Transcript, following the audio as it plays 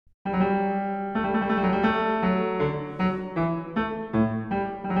This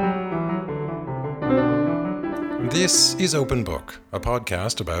is Open Book, a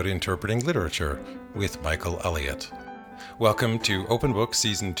podcast about interpreting literature with Michael Elliott. Welcome to Open Book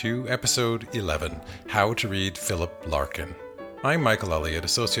Season 2, Episode 11, How to Read Philip Larkin. I'm Michael Elliott,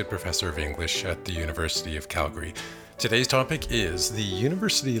 Associate Professor of English at the University of Calgary. Today's topic is the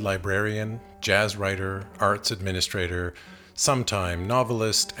university librarian, jazz writer, arts administrator, sometime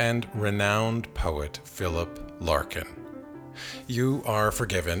novelist, and renowned poet Philip Larkin. You are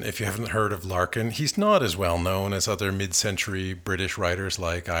forgiven if you haven't heard of Larkin. He's not as well known as other mid-century British writers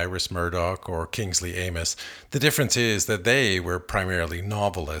like Iris Murdoch or Kingsley Amis. The difference is that they were primarily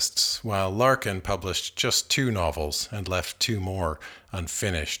novelists, while Larkin published just 2 novels and left 2 more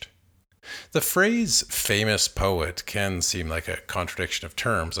unfinished. The phrase famous poet can seem like a contradiction of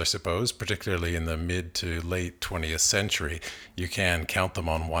terms, I suppose, particularly in the mid to late 20th century. You can count them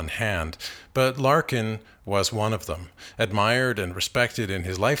on one hand, but Larkin was one of them, admired and respected in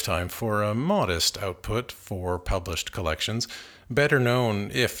his lifetime for a modest output for published collections, better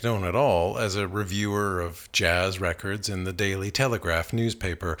known, if known at all, as a reviewer of jazz records in the Daily Telegraph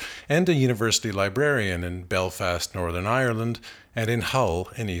newspaper and a university librarian in Belfast, Northern Ireland, and in Hull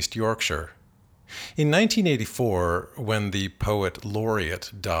in East Yorkshire. In 1984, when the poet laureate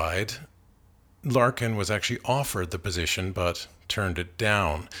died, Larkin was actually offered the position but turned it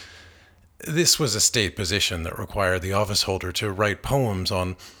down. This was a state position that required the office holder to write poems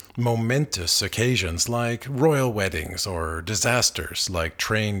on momentous occasions like royal weddings or disasters like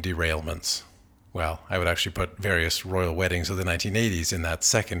train derailments. Well, I would actually put various royal weddings of the 1980s in that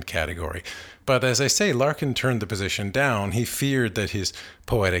second category. But as I say, Larkin turned the position down. He feared that his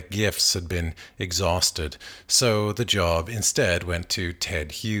poetic gifts had been exhausted, so the job instead went to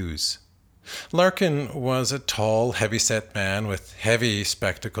Ted Hughes. Larkin was a tall, heavy-set man with heavy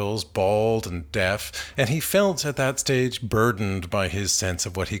spectacles, bald and deaf, and he felt at that stage burdened by his sense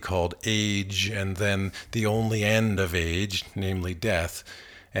of what he called age and then the only end of age, namely death,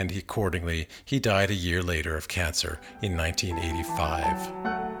 and accordingly he died a year later of cancer in 1985.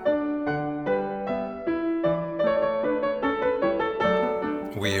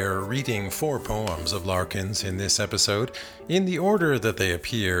 We're reading 4 poems of Larkin's in this episode, in the order that they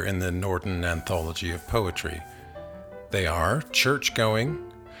appear in the Norton Anthology of Poetry. They are Church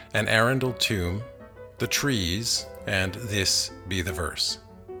Going, An Arundel Tomb, The Trees, and This Be the Verse.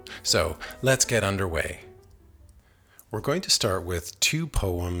 So, let's get underway. We're going to start with 2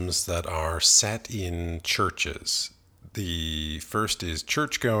 poems that are set in churches. The first is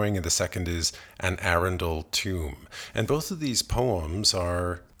Church Going and the second is An Arundel Tomb. And both of these poems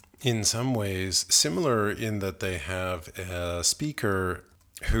are in some ways similar in that they have a speaker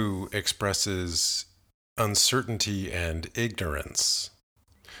who expresses uncertainty and ignorance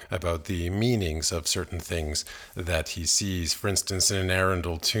about the meanings of certain things that he sees. For instance, in An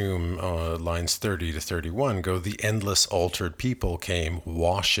Arundel Tomb, lines 30 to 31 go, "The endless altered people came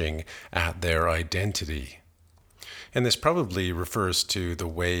washing at their identity." And this probably refers to the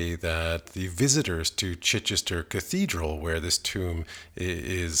way that the visitors to Chichester Cathedral, where this tomb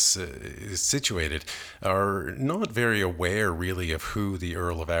is situated, are not very aware really of who the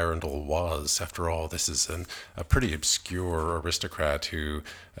Earl of Arundel was. After all, this is a pretty obscure aristocrat who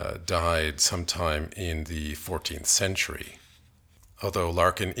died sometime in the 14th century. Although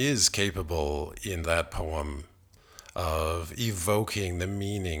Larkin is capable in that poem of evoking the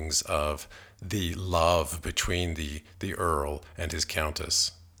meanings of the love between the Earl and his Countess.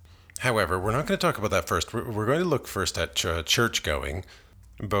 However, we're not going to talk about that first. We're going to look first at Church Going,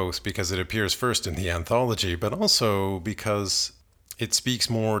 both because it appears first in the anthology, but also because it speaks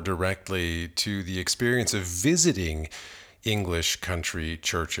more directly to the experience of visiting English country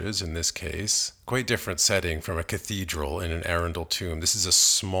churches, in this case. Quite different setting from a cathedral in An Arundel Tomb. This is a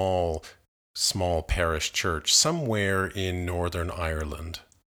small parish church somewhere in Northern Ireland,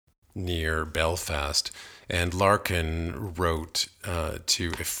 near Belfast. And Larkin wrote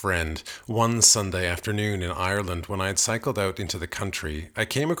to a friend, "One Sunday afternoon in Ireland, when I had cycled out into the country, I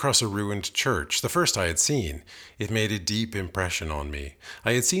came across a ruined church, the first I had seen. It made a deep impression on me.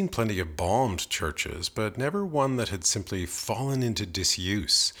 I had seen plenty of bombed churches, but never one that had simply fallen into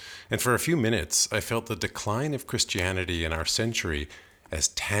disuse. And for a few minutes, I felt the decline of Christianity in our century as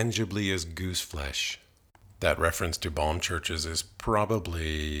tangibly as gooseflesh." That reference to bomb churches is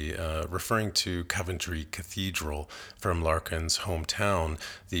probably referring to Coventry Cathedral from Larkin's hometown,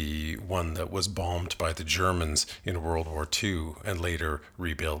 the one that was bombed by the Germans in World War II and later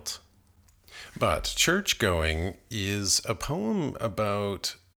rebuilt. But Church Going is a poem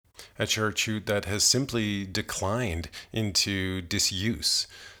about a church that has simply declined into disuse.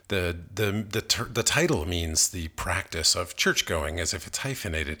 The title means the practice of church going, as if it's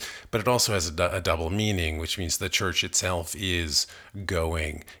hyphenated, but it also has a double meaning, which means the church itself is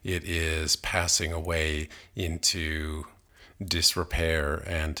going. It is passing away into disrepair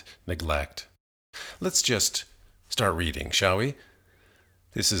and neglect. Let's just start reading, shall we?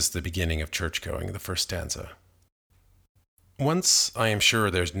 This is the beginning of church going, the first stanza. Once I am sure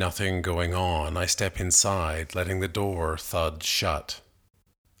there's nothing going on, I step inside, letting the door thud shut.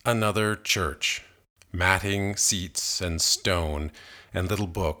 Another church. Matting, seats, and stone, and little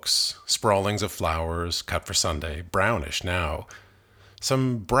books, sprawlings of flowers, cut for Sunday, brownish now.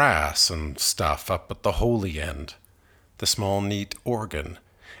 Some brass and stuff up at the holy end. The small, neat organ,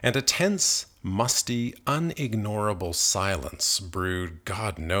 and a tense, musty, unignorable silence brewed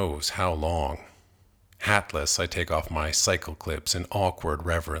God knows how long. Hatless, I take off my cycle clips in awkward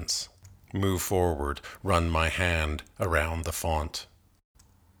reverence. Move forward, run my hand around the font.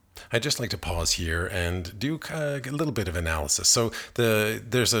 I'd just like to pause here and do a little bit of analysis. So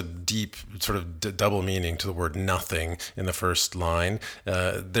there's a deep sort of double meaning to the word nothing in the first line.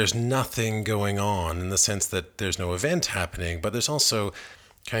 There's nothing going on in the sense that there's no event happening, but there's also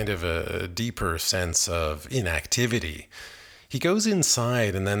kind of a deeper sense of inactivity. He goes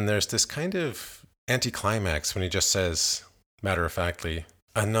inside, and then there's this kind of anticlimax when he just says, matter-of-factly,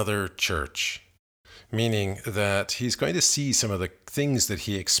 another church. Meaning that he's going to see some of the things that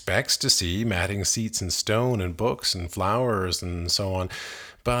he expects to see, matting, seats, and stone, and books, and flowers, and so on.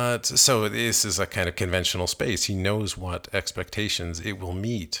 But so this is a kind of conventional space. He knows what expectations it will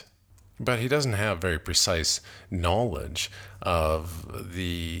meet. But he doesn't have very precise knowledge of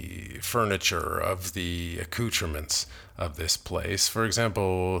the furniture, of the accoutrements of this place. For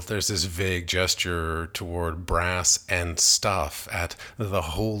example, there's this vague gesture toward brass and stuff at the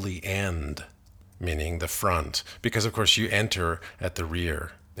holy end, meaning the front, because of course you enter at the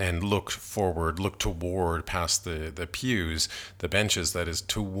rear and look forward, look toward past the pews, the benches, that is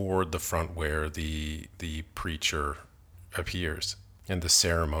toward the front where the preacher appears and the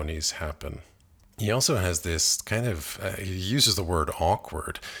ceremonies happen. He also has this kind of, he uses the word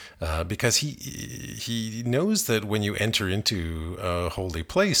awkward because he knows that when you enter into a holy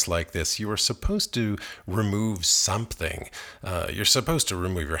place like this, you are supposed to remove something. You're supposed to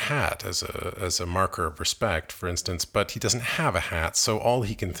remove your hat as a marker of respect, for instance, but he doesn't have a hat, so all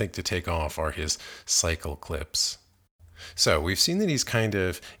he can think to take off are his cycle clips. So we've seen that he's kind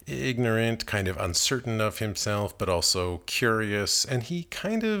of ignorant, kind of uncertain of himself, but also curious, and he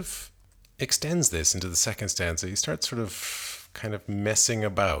kind of extends this into the second stanza. He starts sort of kind of messing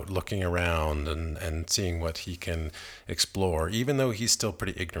about, looking around and seeing what he can explore, even though he's still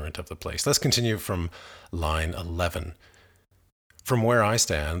pretty ignorant of the place. Let's continue from line 11. From where I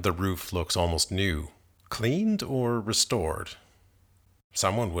stand, the roof looks almost new. Cleaned or restored?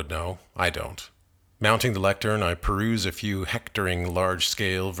 Someone would know. I don't. Mounting the lectern, I peruse a few hectoring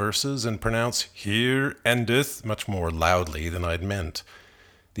large-scale verses and pronounce "Here endeth" much more loudly than I'd meant.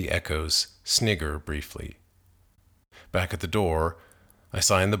 The echoes snigger briefly. Back at the door, I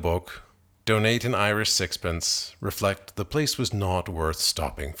sign the book, donate an Irish sixpence, reflect the place was not worth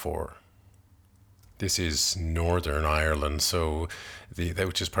stopping for. This is Northern Ireland, so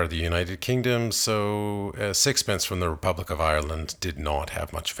which is part of the United Kingdom, so a sixpence from the Republic of Ireland did not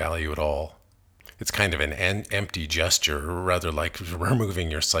have much value at all. It's kind of an empty gesture, rather like removing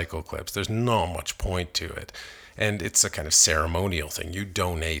your cycle clips. There's not much point to it. And it's a kind of ceremonial thing. You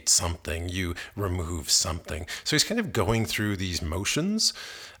donate something, you remove something. So he's kind of going through these motions.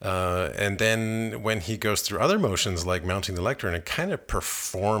 And then when he goes through other motions like mounting the lectern and kind of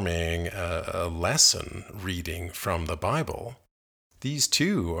performing a lesson reading from the Bible, these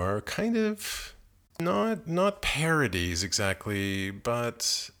two are kind of not parodies exactly,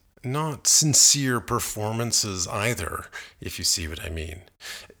 but not sincere performances either, if you see what I mean.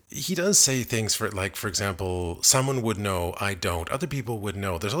 He does say things for example, someone would know, I don't. Other people would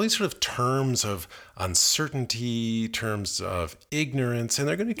know. There's all these sort of terms of uncertainty, terms of ignorance, and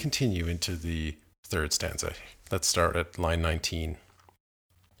they're going to continue into the third stanza. Let's start at line 19.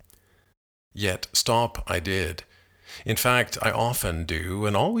 Yet stop I did. In fact, I often do,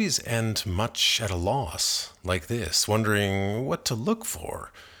 and always end much at a loss, like this, wondering what to look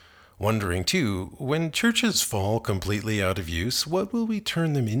for. Wondering, too, when churches fall completely out of use, what will we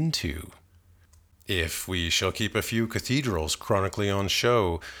turn them into? If we shall keep a few cathedrals chronically on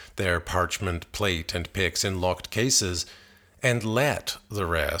show, their parchment plate and pyx in locked cases, and let the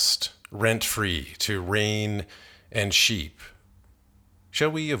rest, rent-free, to rain and sheep, shall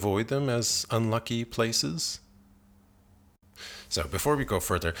we avoid them as unlucky places? So before we go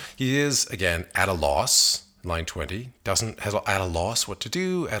further, he is, again, at a loss. Line 20, has at a loss what to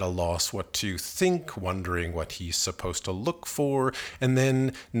do, at a loss what to think, wondering what he's supposed to look for, and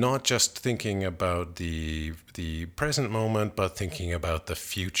then not just thinking about the present moment, but thinking about the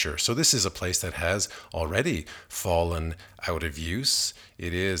future. So this is a place that has already fallen out of use.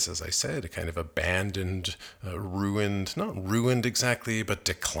 It is, as I said, a kind of abandoned, ruined, not ruined exactly, but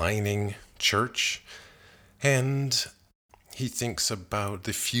declining church. And he thinks about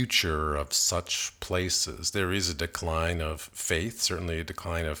the future of such places. There is a decline of faith, certainly a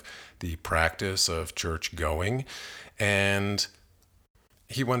decline of the practice of church going. And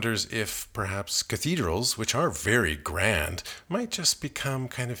he wonders if perhaps cathedrals, which are very grand, might just become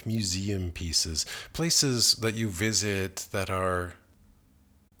kind of museum pieces, places that you visit that are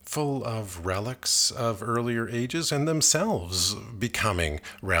full of relics of earlier ages and themselves becoming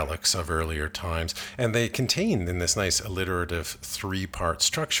relics of earlier times. And they contain, in this nice alliterative three-part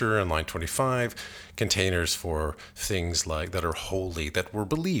structure in line 25, containers for things like that are holy, that were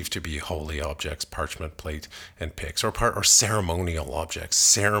believed to be holy objects, parchment, plate, and pyx, or ceremonial objects,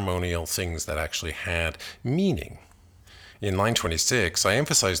 ceremonial things that actually had meaning. In line 26, I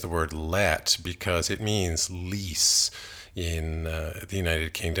emphasize the word let because it means lease in the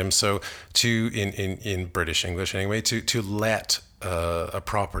United Kingdom. So in British English anyway, to let a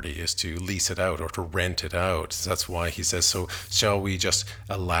property is to lease it out or to rent it out. That's why he says, so shall we just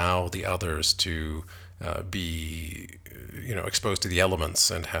allow the others to be exposed to the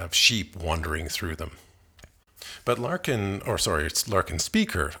elements and have sheep wandering through them? But it's Larkin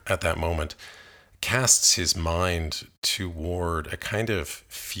speaker at that moment casts his mind toward a kind of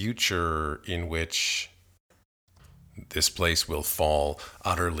future in which this place will fall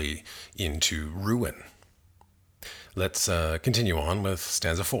utterly into ruin. Let's continue on with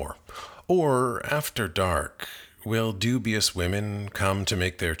stanza 4. Or after dark, will dubious women come to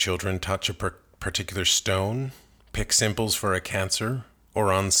make their children touch a particular stone, pick simples for a cancer,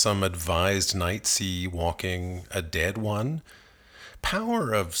 or on some advised night see walking a dead one?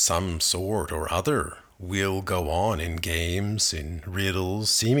 Power of some sort or other will go on in games, in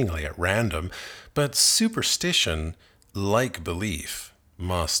riddles, seemingly at random, but superstition, like belief,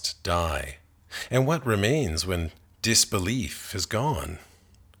 must die. And what remains when disbelief is gone?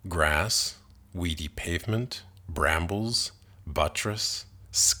 Grass, weedy pavement, brambles, buttress,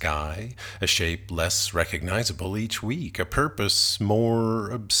 sky, a shape less recognizable each week, a purpose more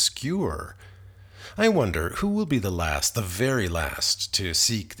obscure. I wonder who will be the very last, to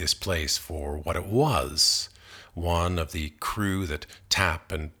seek this place for what it was. One of the crew that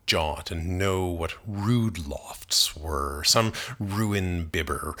tap and jot and know what rude lofts were, some ruin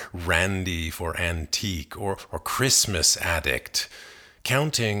bibber, randy for antique, or Christmas addict,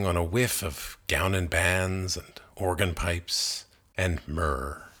 counting on a whiff of gown and bands and organ pipes and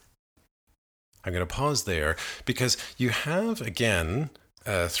myrrh. I'm going to pause there because you have, again,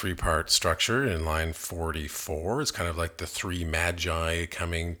 a three-part structure in line 44. It's kind of like the three magi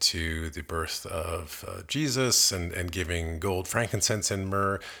coming to the birth of Jesus and giving gold, frankincense, and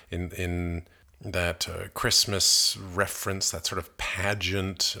myrrh in that Christmas reference, that sort of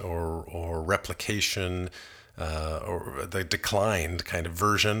pageant or replication or the declined kind of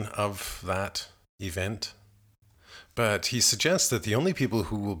version of that event. But he suggests that the only people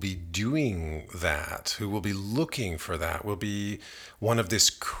who will be doing that, who will be looking for that, will be one of this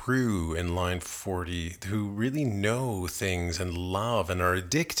crew in line 40 who really know things and love and are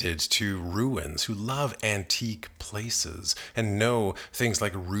addicted to ruins, who love antique places and know things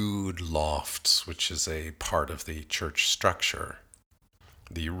like rood lofts, which is a part of the church structure.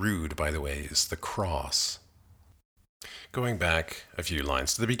 The rood, by the way, is the cross. Going back a few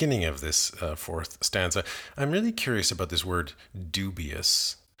lines to the beginning of this fourth stanza, I'm really curious about this word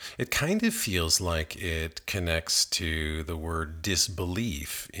dubious. It kind of feels like it connects to the word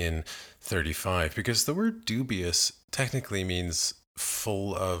disbelief in 35, because the word dubious technically means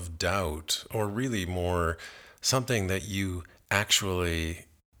full of doubt, or really more something that you actually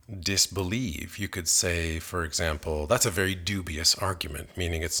disbelieve. You could say, for example, that's a very dubious argument,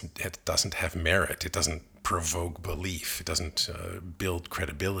 meaning it doesn't have merit, it doesn't provoke belief, it doesn't build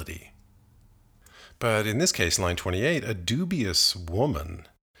credibility. But in this case, line 28, a dubious woman,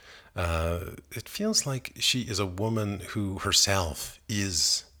 it feels like she is a woman who herself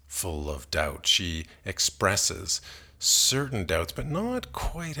is full of doubt. She expresses certain doubts, but not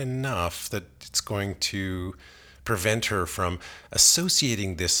quite enough that it's going to prevent her from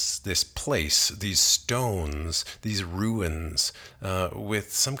associating this place, these stones, these ruins,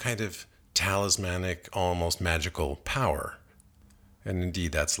 with some kind of talismanic, almost magical power. And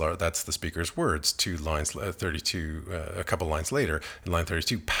indeed, that's the speaker's words. 32, a couple lines later, in line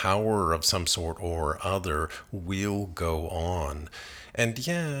 32, power of some sort or other will go on. And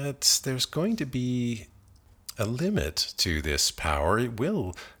yet, there's going to be a limit to this power. It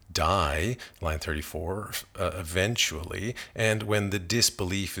will die, line 34, eventually. And when the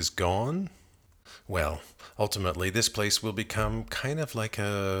disbelief is gone, well, ultimately, this place will become kind of like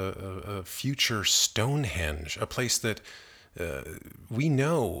a future Stonehenge, a place that we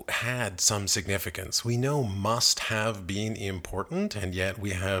know had some significance. We know must have been important, and yet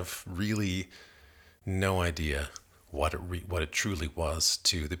we have really no idea what it truly was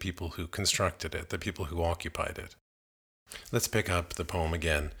to the people who constructed it, the people who occupied it. Let's pick up the poem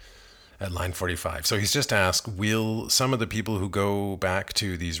again at line 45. So he's just asked, will some of the people who go back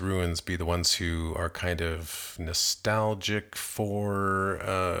to these ruins be the ones who are kind of nostalgic for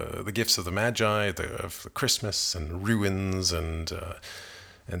the gifts of the Magi, of the Christmas and ruins and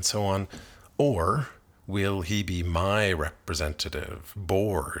so on? Or will he be my representative,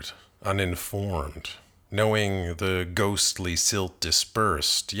 bored, uninformed, knowing the ghostly silt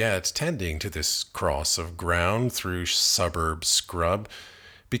dispersed, yet tending to this cross of ground through suburb scrub,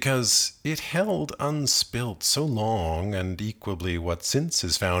 because it held unspilt so long, and equably what since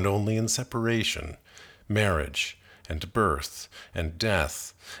is found only in separation, marriage, and birth, and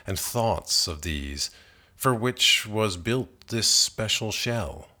death, and thoughts of these, for which was built this special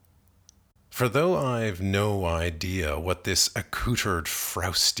shell. For though I've no idea what this accoutred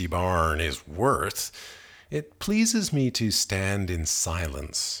frowsty barn is worth, it pleases me to stand in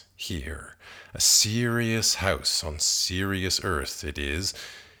silence here. A serious house on serious earth it is,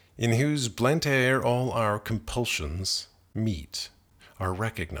 in whose blent air all our compulsions meet, are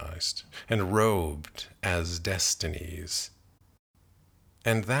recognized, and robed as destinies.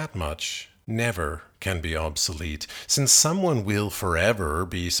 And that much never can be obsolete, since someone will forever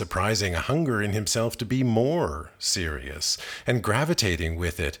be surprising a hunger in himself to be more serious, and gravitating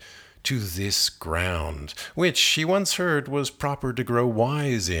with it to this ground, which he once heard was proper to grow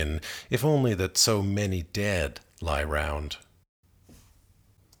wise in, if only that so many dead lie round.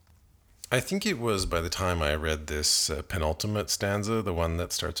 I think it was by the time I read this penultimate stanza, the one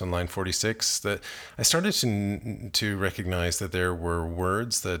that starts on line 46, that I started to recognize that there were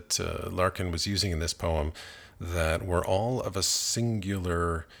words that Larkin was using in this poem that were all of a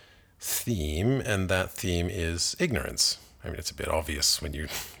singular theme, and that theme is ignorance. I mean, it's a bit obvious when you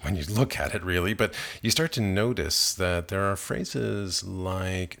look at it, really, but you start to notice that there are phrases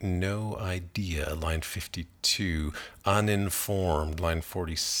like no idea, line 52, uninformed, line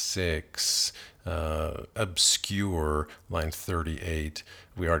 46, obscure, line 38.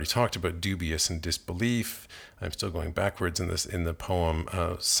 We already talked about dubious and disbelief. I'm still going backwards in the poem.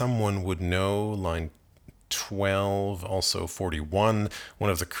 Someone would know, line 12, also 41, one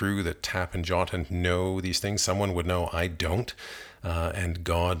of the crew that tap and jot and know these things. Someone would know, I don't. And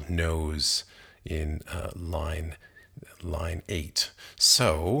God knows in line 8.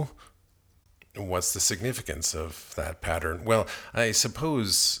 So, what's the significance of that pattern? Well, I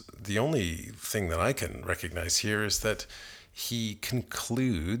suppose the only thing that I can recognize here is that he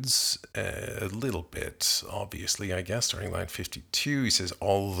concludes a little bit, obviously, I guess, starting line 52. He says,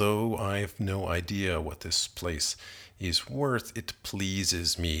 although I have no idea what this place is worth, it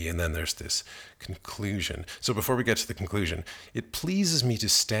pleases me. And then there's this conclusion. So before we get to the conclusion, it pleases me to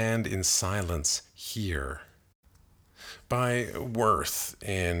stand in silence here. By worth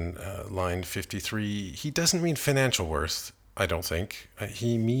in line 53, he doesn't mean financial worth, I don't think.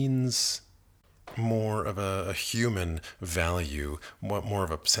 He means more of a human value, more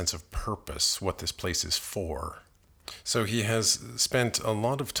of a sense of purpose, what this place is for. So he has spent a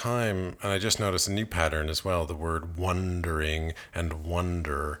lot of time, and I just noticed a new pattern as well. The word wondering and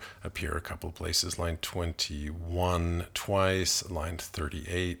wonder appear a couple places. Line 21 twice, line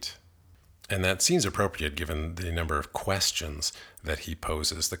 38. And that seems appropriate given the number of questions that he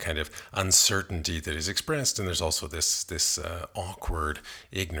poses, the kind of uncertainty that is expressed, and there's also this awkward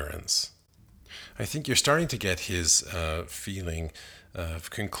ignorance. I think you're starting to get his feeling of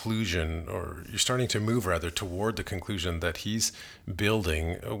conclusion, or you're starting to move rather toward the conclusion that he's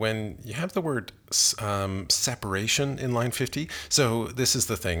building when you have the word separation in line 50. So this is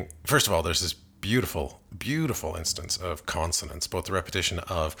the thing. First of all, there's this beautiful instance of consonants, both the repetition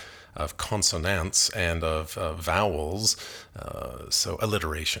of consonants and of vowels, so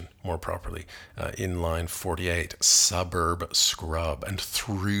alliteration more properly, in line 48, suburb scrub and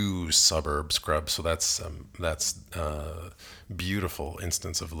through suburb scrub. So that's beautiful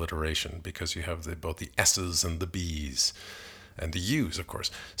instance of alliteration because you have both the S's and the B's and the U's, of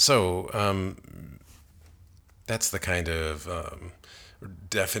course. So That's the kind of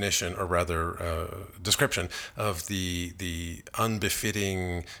definition, or rather description, of the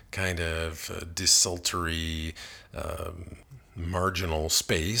unbefitting kind of desultory, marginal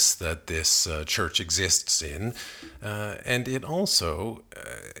space that this church exists in, and it also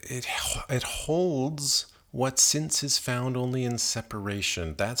it holds what since is found only in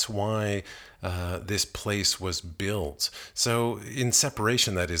separation. That's why this place was built. So in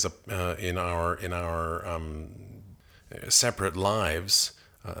separation, that is, in our separate lives,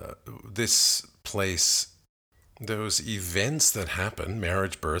 this place, those events that happen,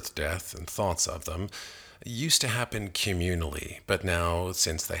 marriage, birth, death, and thoughts of them, used to happen communally, but now,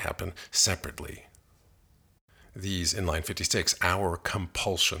 since they happen separately. These, in line 56, our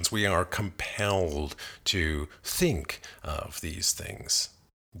compulsions. We are compelled to think of these things,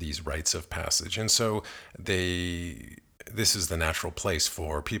 these rites of passage. And so this is the natural place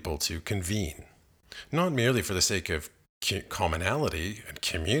for people to convene, not merely for the sake of commonality and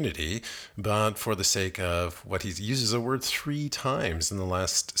community, but for the sake of what he uses a word 3 times in the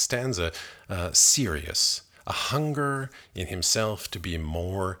last stanza, serious, a hunger in himself to be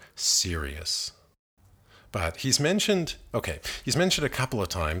more serious. But he's mentioned a couple of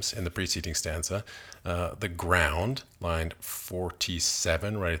times in the preceding stanza, the ground, line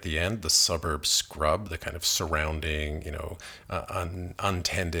 47, right at the end, the suburb scrub, the kind of surrounding,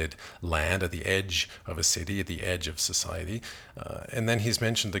 untended land at the edge of a city, at the edge of society. And then he's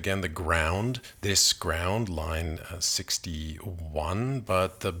mentioned again the ground, this ground, line 61,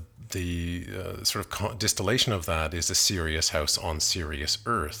 but the sort of distillation of that is a serious house on serious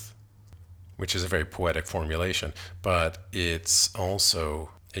earth, which is a very poetic formulation, but it's also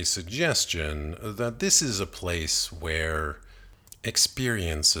a suggestion that this is a place where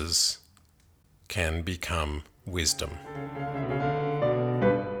experiences can become wisdom.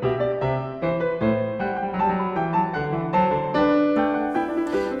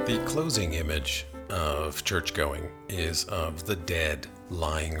 The closing image of church-going is of the dead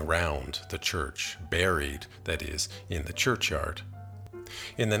lying around the church, buried, that is, in the churchyard.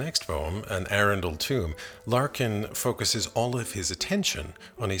 In the next poem, An Arundel Tomb, Larkin focuses all of his attention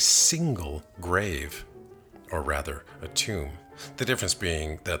on a single grave, or rather, a tomb. The difference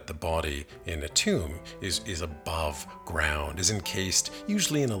being that the body in a tomb is above ground, is encased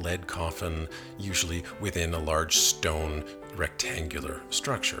usually in a lead coffin, usually within a large stone rectangular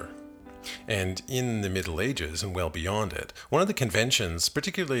structure. And in the Middle Ages and well beyond it, one of the conventions,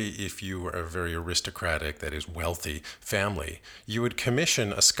 particularly if you were a very aristocratic, that is wealthy family, you would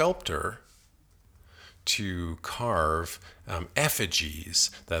commission a sculptor to carve effigies,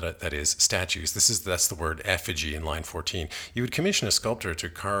 that is statues. That's the word effigy in line 14. You would commission a sculptor to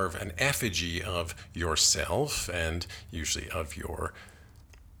carve an effigy of yourself and usually of your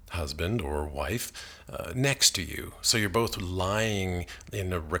husband or wife next to you. So you're both lying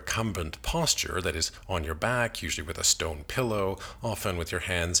in a recumbent posture, that is on your back, usually with a stone pillow, often with your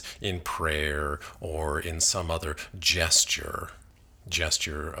hands in prayer or in some other gesture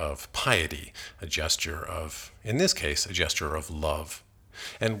of piety, a gesture of, in this case, a gesture of love.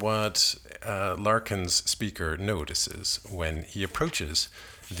 And what Larkin's speaker notices when he approaches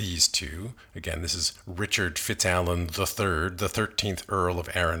these two, again, this is Richard FitzAlan III, the 13th Earl of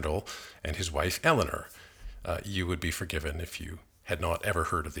Arundel, and his wife Eleanor. You would be forgiven if you had not ever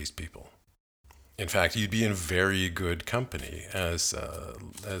heard of these people. In fact, you'd be in very good company, as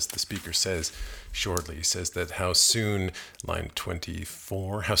the speaker says shortly. He says that how soon, line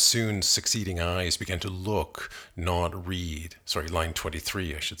 24, how soon succeeding eyes began to look, not read. Sorry, line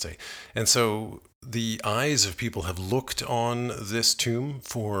 23, I should say. And so the eyes of people have looked on this tomb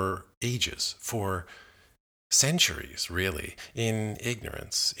for ages, for centuries, really, in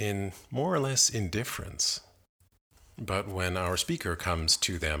ignorance, in more or less indifference. But when our speaker comes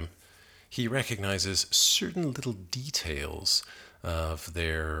to them, he recognizes certain little details of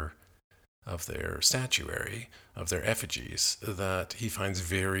their statuary, of their effigies, that he finds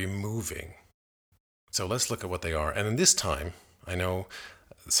very moving. So let's look at what they are. And in this time, I know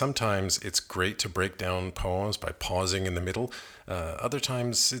sometimes it's great to break down poems by pausing in the middle. Other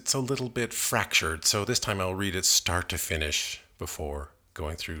times it's a little bit fractured. So this time I'll read it start to finish before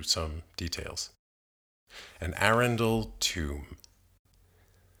going through some details. An Arundel Tomb.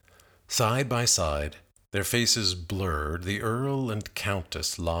 Side by side, their faces blurred, the Earl and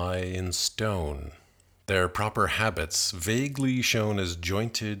Countess lie in stone. Their proper habits vaguely shown as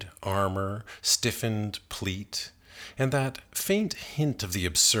jointed armor, stiffened pleat, and that faint hint of the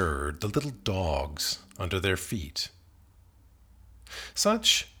absurd, the little dogs under their feet.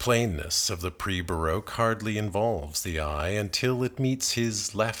 Such plainness of the pre-Baroque hardly involves the eye until it meets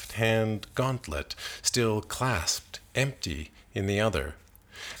his left-hand gauntlet, still clasped empty in the other,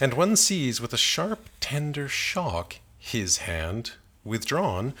 and one sees with a sharp, tender shock his hand,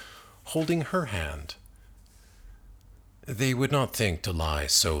 withdrawn, holding her hand. They would not think to lie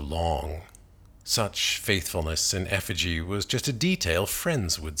so long. Such faithfulness in effigy was just a detail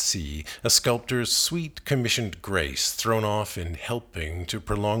friends would see, a sculptor's sweet commissioned grace thrown off in helping to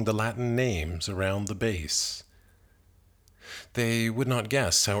prolong the Latin names around the base. They would not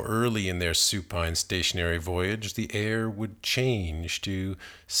guess how early in their supine stationary voyage the air would change to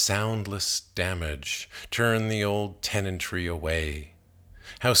soundless damage, turn the old tenantry away.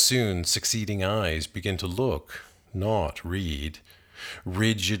 How soon succeeding eyes begin to look, not read.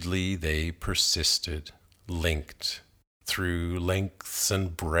 Rigidly they persisted, linked through lengths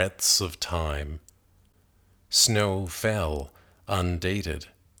and breadths of time. Snow fell, undated.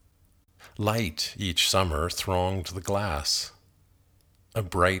 Light each summer thronged the glass. A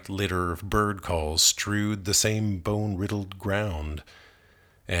bright litter of bird calls strewed the same bone-riddled ground,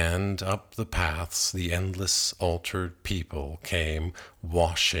 and up the paths the endless altered people came,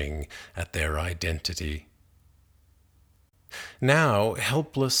 washing at their identity. Now,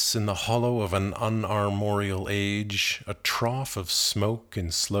 helpless in the hollow of an unarmorial age, a trough of smoke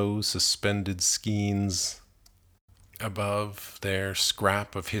and slow suspended skeins, above their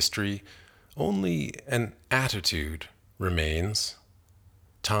scrap of history, only an attitude remains.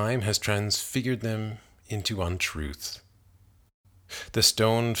 Time has transfigured them into untruth. The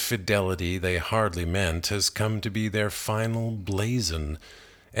stone fidelity they hardly meant has come to be their final blazon,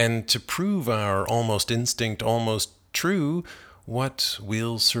 and to prove our almost instinct, almost true, what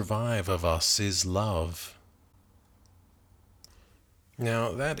will survive of us is love.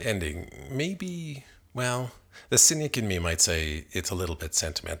 Now, that ending, maybe, well, the cynic in me might say it's a little bit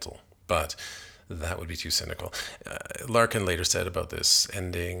sentimental, but that would be too cynical. Larkin later said about this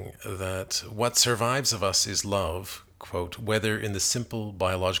ending that what survives of us is love, quote, whether in the simple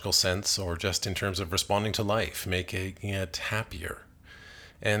biological sense or just in terms of responding to life, making it happier.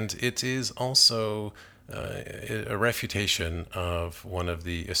 And it is also a refutation of one of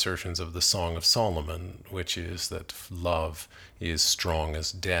the assertions of the Song of Solomon, which is that love is strong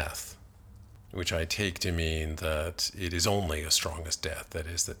as death, which I take to mean that it is only as strong as death, that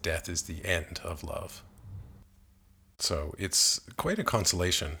is, that death is the end of love. So it's quite a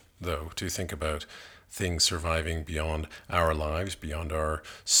consolation, though, to think about things surviving beyond our lives, beyond our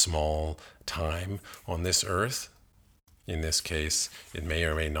small time on this earth. In this case, it may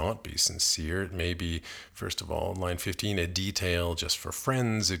or may not be sincere. It may be, first of all, line 15, a detail just for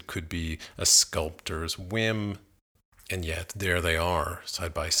friends. It could be a sculptor's whim. And yet, there they are,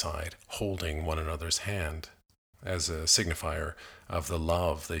 side by side, holding one another's hand as a signifier of the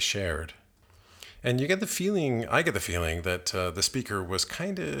love they shared. And you get the feeling, I get the feeling that the speaker was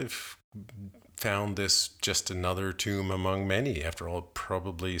kind of found this just another tomb among many. After all, it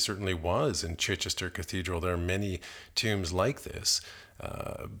probably certainly was in Chichester Cathedral. There are many tombs like this.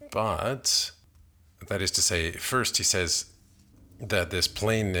 But that is to say, first he says that this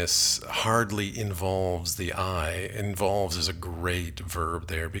plainness hardly involves the eye. Involves is a great verb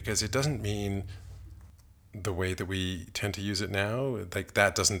there because it doesn't mean the way that we tend to use it now, like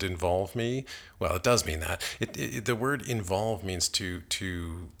that doesn't involve me. Well, it does mean that. The word involve means to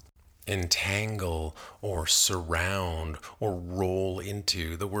entangle or surround or roll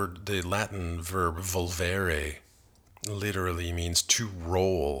into. The Latin verb volvere literally means to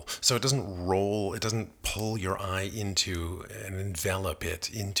roll. So it doesn't roll, it doesn't pull your eye into and envelop it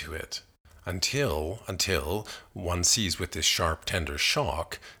into it until one sees with this sharp, tender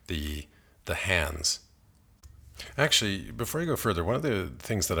shock the hands. Actually, before I go further, one of the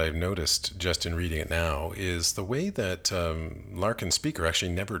things that I've noticed just in reading it now is the way that Larkin's speaker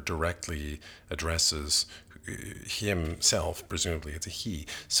actually never directly addresses himself. Presumably it's a he.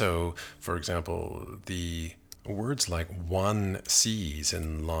 So, for example, the words like one sees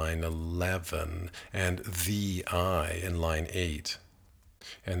in line 11 and the eye in line 8.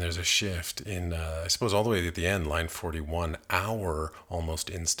 And there's a shift in, I suppose, all the way at the end, line 41, our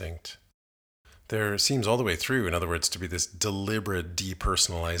almost instinct. There seems all the way through, in other words, to be this deliberate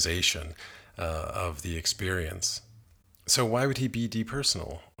depersonalization of the experience. So why would he be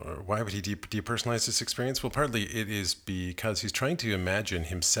depersonal? Or why would he depersonalize this experience? Well, partly it is because he's trying to imagine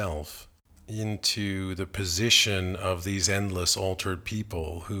himself into the position of these endless altered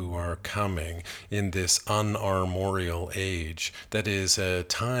people who are coming in this unarmorial age that is a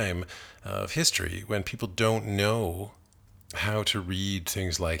time of history when people don't know how to read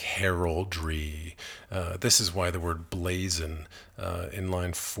things like heraldry. This is why the word blazon in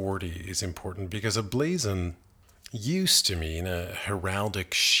line 40 is important, because a blazon used to mean a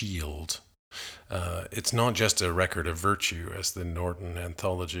heraldic shield. It's not just a record of virtue, as the Norton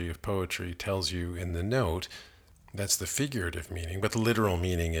Anthology of Poetry tells you in the note. That's the figurative meaning, but the literal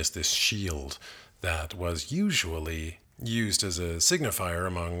meaning is this shield that was usually used as a signifier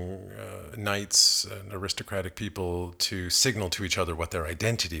among knights and aristocratic people to signal to each other what their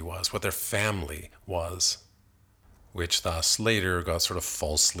identity was, what their family was, which thus later got sort of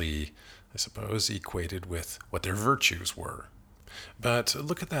falsely, I suppose, equated with what their virtues were. But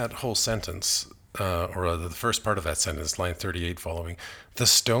look at that whole sentence, or rather the first part of that sentence, line 38 following. The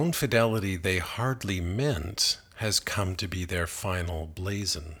stone fidelity they hardly meant has come to be their final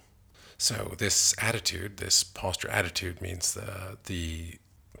blazon. So this attitude, this posture attitude, means the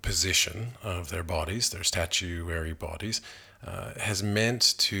position of their bodies, their statuary bodies, has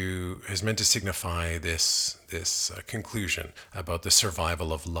meant to signify this conclusion about the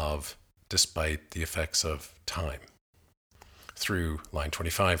survival of love despite the effects of time. Through line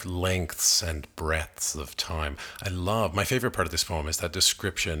 25, lengths and breadths of time. My favorite part of this poem is that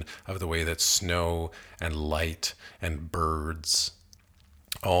description of the way that snow and light and birds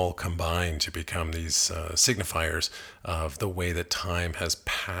all combine to become these signifiers of the way that time has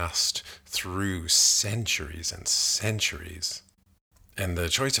passed through centuries and centuries. And the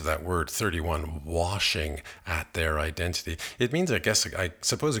choice of that word, 31, washing at their identity, it means, I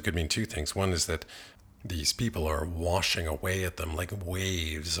suppose it could mean two things. One is that these people are washing away at them like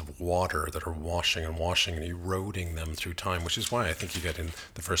waves of water that are washing and washing and eroding them through time, which is why I think you get in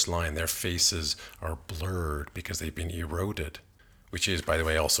the first line, their faces are blurred because they've been eroded, which is, by the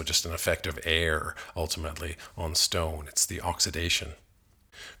way, also just an effect of air, ultimately, on stone. It's the oxidation.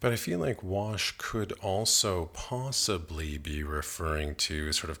 But I feel like wash could also possibly be referring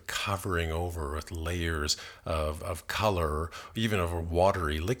to sort of covering over with layers of color, even of a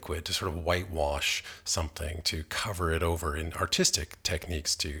watery liquid, to sort of whitewash something, to cover it over in artistic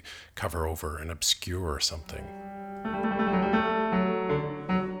techniques, to cover over and obscure something.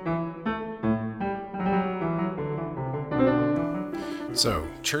 So,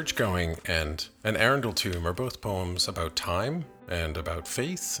 Church-Going and An Arundel Tomb are both poems about time and about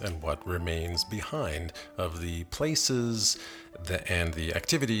faith and what remains behind of the places and the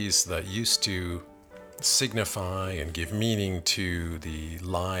activities that used to signify and give meaning to the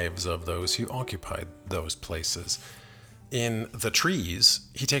lives of those who occupied those places. In The Trees,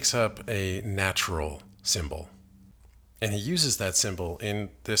 he takes up a natural symbol. And he uses that symbol in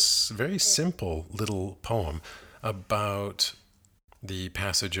this very simple little poem about the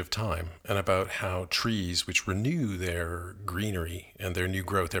passage of time and about how trees, which renew their greenery and their new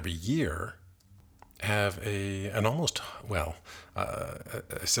growth every year, have an almost, I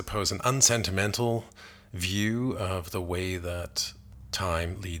suppose, an unsentimental view of the way that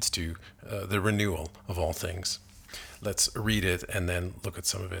time leads to the renewal of all things. Let's read it and then look at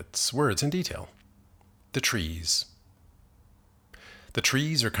some of its words in detail. The trees. The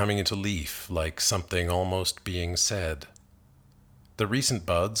trees are coming into leaf like something almost being said. The recent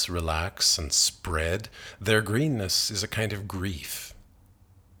buds relax and spread. Their greenness is a kind of grief.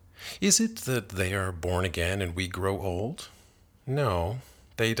 Is it that they are born again and we grow old? No,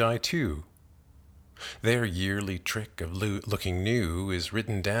 they die too. Their yearly trick of looking new is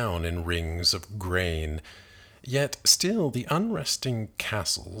written down in rings of grain. Yet still the unresting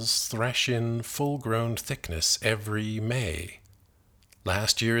castles thresh in full-grown thickness every May.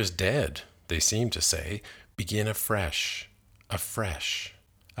 Last year is dead, they seem to say. Begin afresh. Afresh.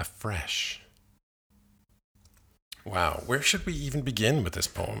 Wow, where should we even begin with this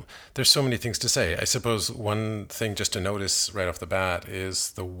poem? There's so many things to say. I suppose one thing just to notice right off the bat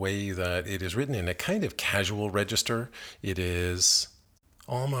is the way that it is written in a kind of casual register. It is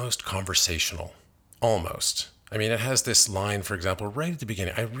almost conversational. Almost. I mean, it has this line, for example, right at the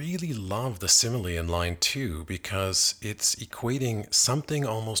beginning. I really love the simile in line 2 because it's equating something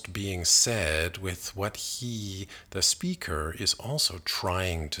almost being said with what he, the speaker, is also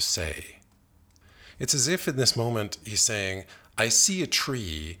trying to say. It's as if in this moment he's saying, I see a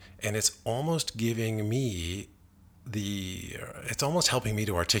tree and it's almost giving me it's almost helping me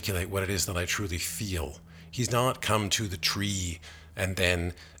to articulate what it is that I truly feel. He's not come to the tree and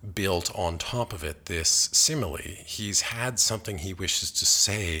then built on top of it this simile. He's had something he wishes to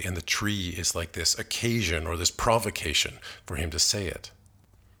say, and the tree is like this occasion or this provocation for him to say it.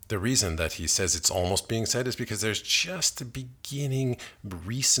 The reason that he says it's almost being said is because there's just the beginning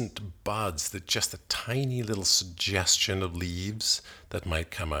recent buds, that just a tiny little suggestion of leaves that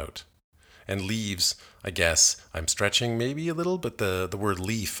might come out. And leaves, I guess, I'm stretching maybe a little, but the word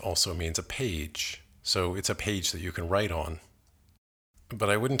leaf also means a page. So it's a page that you can write on. But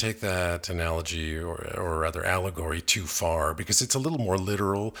I wouldn't take that analogy or rather allegory too far because it's a little more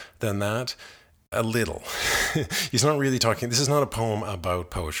literal than that. A little. He's not really talking, this is not a poem about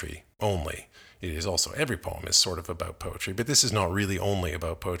poetry only. It is also, every poem is sort of about poetry, but this is not really only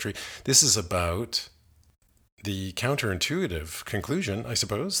about poetry. This is about the counterintuitive conclusion, I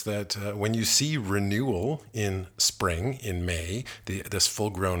suppose, that when you see renewal in spring, in May, this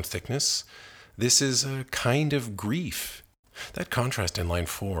full-grown thickness, this is a kind of grief. That contrast in line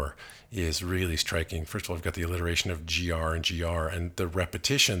 4 is really striking. First of all, I've got the alliteration of gr and gr, and the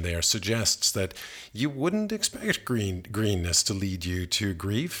repetition there suggests that you wouldn't expect greenness to lead you to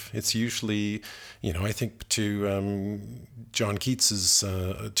grief. It's usually, I think to John Keats's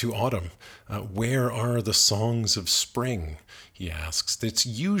To Autumn. Where are the songs of spring? He asks. It's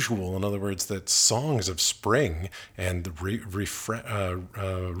usual, in other words, that songs of spring and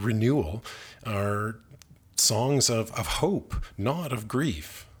renewal are songs of hope, not of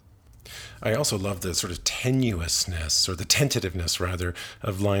grief. I also love the sort of tenuousness, or the tentativeness rather,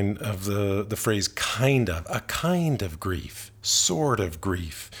 of the phrase a kind of grief, sort of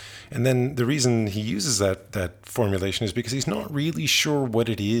grief. And then the reason he uses that formulation is because he's not really sure what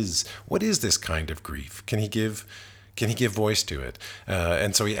it is. What is this kind of grief? Can he give voice to it?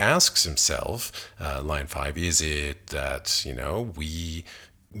 And so he asks himself, line 5, is it that, we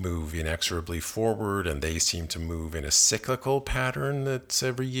move inexorably forward and they seem to move in a cyclical pattern that's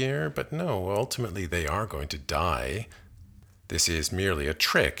every year? But no, ultimately they are going to die. This is merely a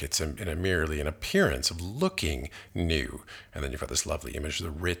trick. It's merely an appearance of looking new. And then you've got this lovely image of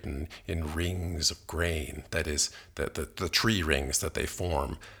the written in rings of grain. That is the tree rings that they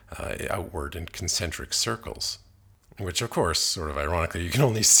form outward in concentric circles, which, of course, sort of ironically, you can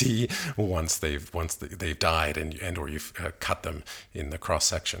only see once they've died and or you've cut them in the cross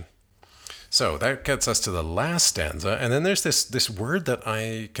section. So that gets us to the last stanza, and then there's this word that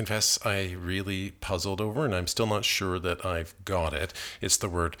I confess I really puzzled over, and I'm still not sure that I've got it. It's the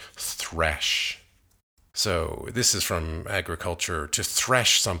word thresh. So this is from agriculture. To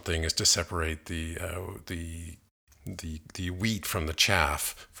thresh something is to separate the wheat from the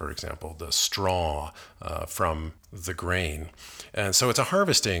chaff, for example, the straw from the grain. And so it's a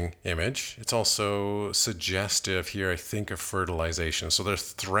harvesting image. It's also suggestive here, I think, of fertilization. So they're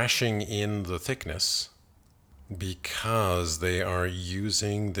threshing in the thickness because they are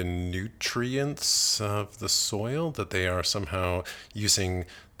using the nutrients of the soil, that they are somehow using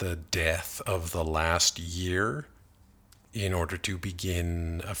the death of the last year in order to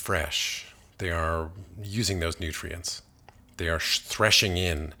begin afresh. They are using those nutrients. They are threshing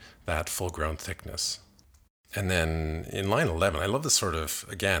in that full-grown thickness. And then in line 11, I love this sort of,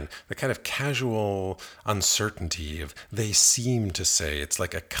 again, the kind of casual uncertainty of they seem to say. It's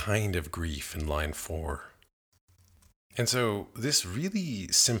like a kind of grief in line 4. And so this really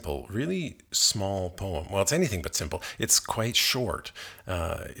simple, really small poem, well, it's anything but simple, it's quite short,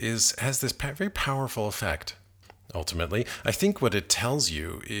 has this very powerful effect. Ultimately, I think what it tells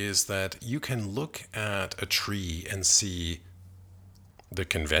you is that you can look at a tree and see the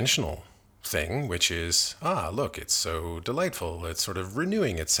conventional thing, which is, look, it's so delightful, it's sort of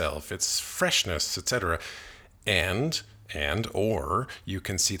renewing itself, it's freshness, etc. Or you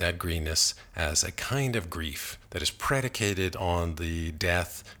can see that greenness as a kind of grief that is predicated on the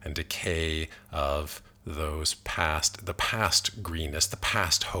death and decay of the past greenness, the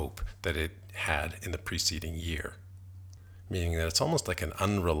past hope that it had in the preceding year. Meaning that it's almost like an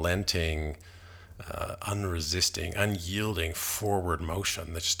unrelenting, unresisting, unyielding forward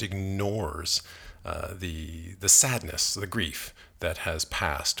motion that just ignores the sadness, the grief that has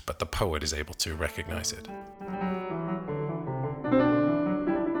passed, but the poet is able to recognize it.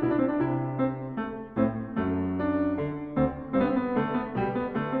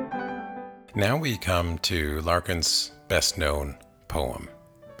 Now we come to Larkin's best-known poem.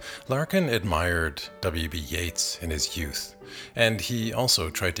 Larkin admired W.B. Yeats in his youth, and he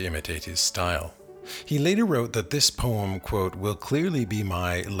also tried to imitate his style. He later wrote that this poem, quote, will clearly be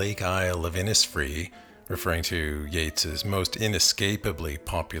my Lake Isle of Innisfree, referring to Yeats's most inescapably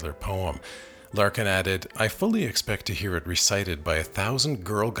popular poem. Larkin added, I fully expect to hear it recited by 1,000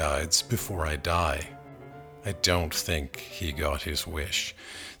 girl guides before I die. I don't think he got his wish.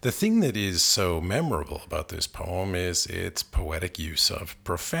 The thing that is so memorable about this poem is its poetic use of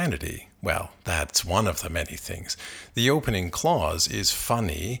profanity. Well, that's one of the many things. The opening clause is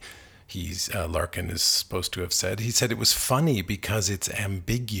funny. Larkin is supposed to have said. He said it was funny because it's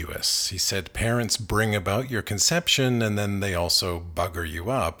ambiguous. He said parents bring about your conception and then they also bugger you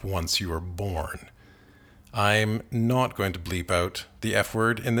up once you are born. I'm not going to bleep out the F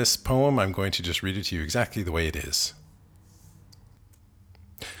word in this poem. I'm going to just read it to you exactly the way it is.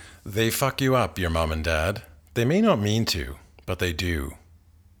 They fuck you up, your mom and dad. They may not mean to, but they do.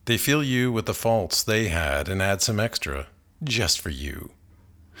 They fill you with the faults they had and add some extra, just for you.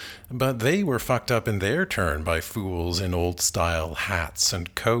 But they were fucked up in their turn by fools in old-style hats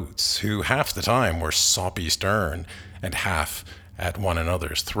and coats who half the time were soppy stern and half at one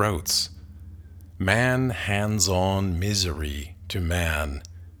another's throats. Man hands-on misery to man.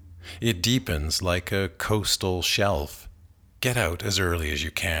 It deepens like a coastal shelf. Get out as early as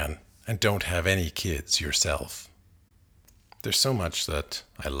you can and don't have any kids yourself. There's so much that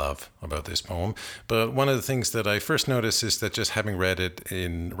I love about this poem, but one of the things that I first noticed is that just having read it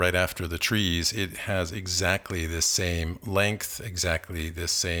right after The Trees, it has exactly the same length, exactly the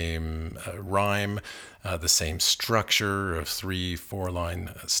same rhyme, the same structure of 3-4 line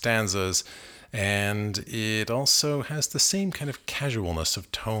stanzas, and it also has the same kind of casualness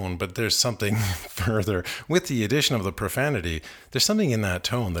of tone, but there's something further. With the addition of the profanity, there's something in that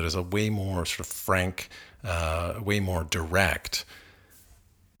tone that is a way more sort of frank, way more direct.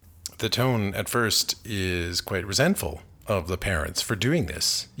 The tone at first is quite resentful of the parents for doing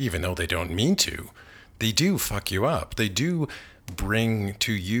this, even though they don't mean to. They do fuck you up. They do bring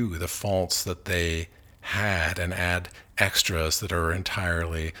to you the faults that they had and add extras that are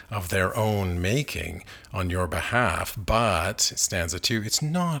entirely of their own making on your behalf. But, stanza 2, it's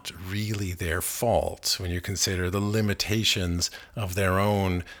not really their fault when you consider the limitations of their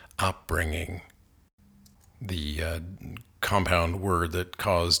own upbringing. The compound word that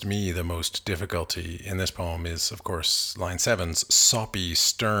caused me the most difficulty in this poem is, of course, line 7's soppy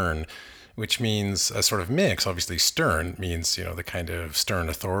stern, which means a sort of mix. Obviously, stern means, the kind of stern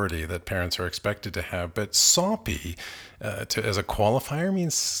authority that parents are expected to have. But soppy, as a qualifier,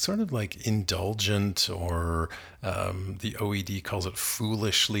 means sort of like indulgent, or the OED calls it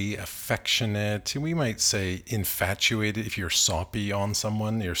foolishly affectionate. We might say infatuated. If you're soppy on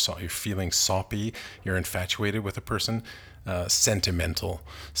someone, you're feeling soppy, you're infatuated with a person. Sentimental.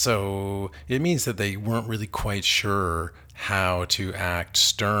 So it means that they weren't really quite sure how to act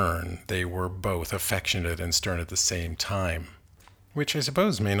stern. They were both affectionate and stern at the same time, which I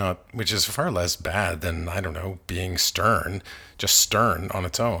suppose which is far less bad than, being stern, just stern on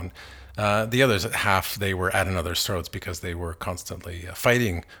its own. The others, half, they were at another's throats because they were constantly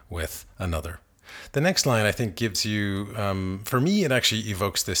fighting with another. The next line, I think, gives you, for me, it actually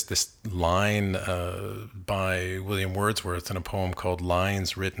evokes this line by William Wordsworth in a poem called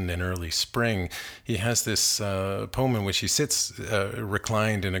Lines Written in Early Spring. He has this poem in which he sits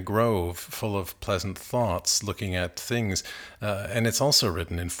reclined in a grove full of pleasant thoughts, looking at things, and it's also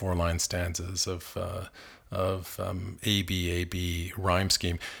written in 4-line stanzas of ABAB rhyme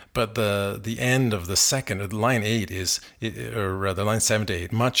scheme. But the end of the second, line 8 or rather line 7 to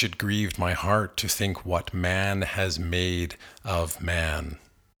 8, much it grieved my heart to think what man has made of man.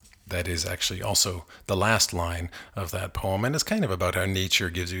 That is actually also the last line of that poem, and it's kind of about how nature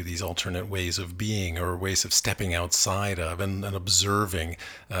gives you these alternate ways of being, or ways of stepping outside of and observing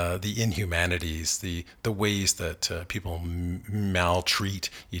the inhumanities, the ways that people maltreat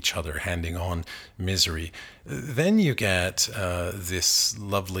each other, handing on misery. Then you get this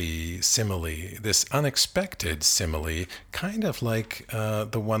lovely simile, this unexpected simile, kind of like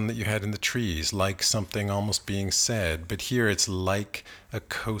the one that you had in The Trees, like something almost being said, but here it's like a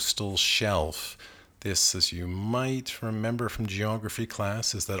coastal shelf. This, as you might remember from geography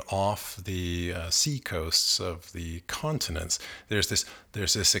class, is that off the sea coasts of the continents, there's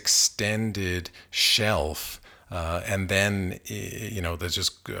this extended shelf, and then there's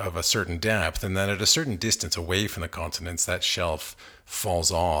just of a certain depth, and then at a certain distance away from the continents, that shelf falls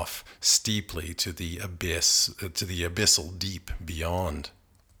off steeply to the abyss, to the abyssal deep beyond.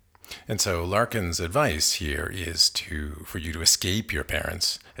 And so Larkin's advice here is for you to escape your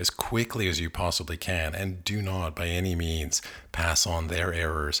parents as quickly as you possibly can, and do not by any means pass on their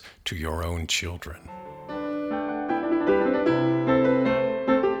errors to your own children.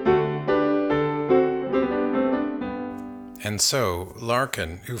 And so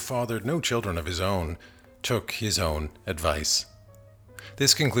Larkin, who fathered no children of his own, took his own advice.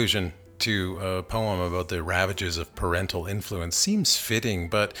 This conclusion to a poem about the ravages of parental influence seems fitting,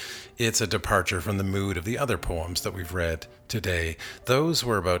 but it's a departure from the mood of the other poems that we've read today. Those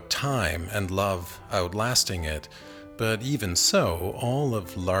were about time and love outlasting it, But even so, all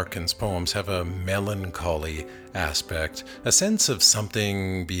of Larkin's poems have a melancholy aspect, a sense of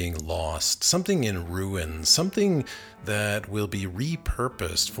something being lost, something in ruins, something that will be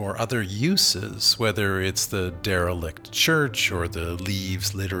repurposed for other uses, whether it's the derelict church or the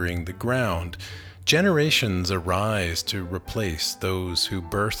leaves littering the ground. Generations arise to replace those who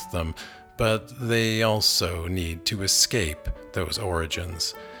birthed them, but they also need to escape those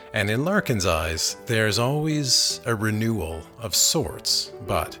origins. And in Larkin's eyes, there's always a renewal of sorts,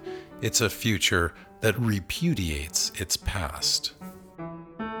 but it's a future that repudiates its past.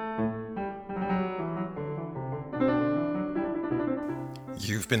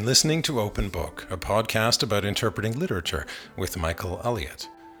 You've been listening to Open Book, a podcast about interpreting literature with Michael Elliott.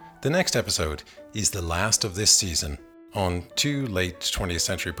 The next episode is the last of this season on two late 20th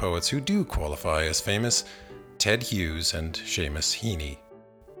century poets who do qualify as famous, Ted Hughes and Seamus Heaney.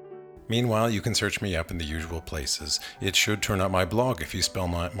 Meanwhile, you can search me up in the usual places. It should turn up my blog if you spell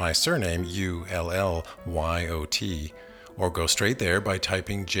my surname Ullyot, or go straight there by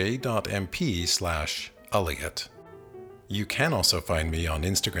typing j.mp/Elliott. You can also find me on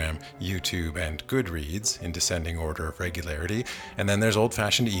Instagram, YouTube, and Goodreads in descending order of regularity. And then there's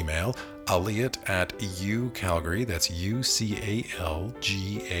old-fashioned email, Elliott@ucalgary, that's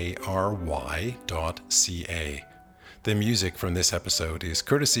UCALGARY.ca. The music from this episode is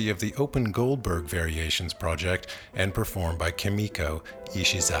courtesy of the Open Goldberg Variations Project and performed by Kimiko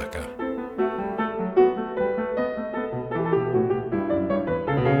Ishizaka.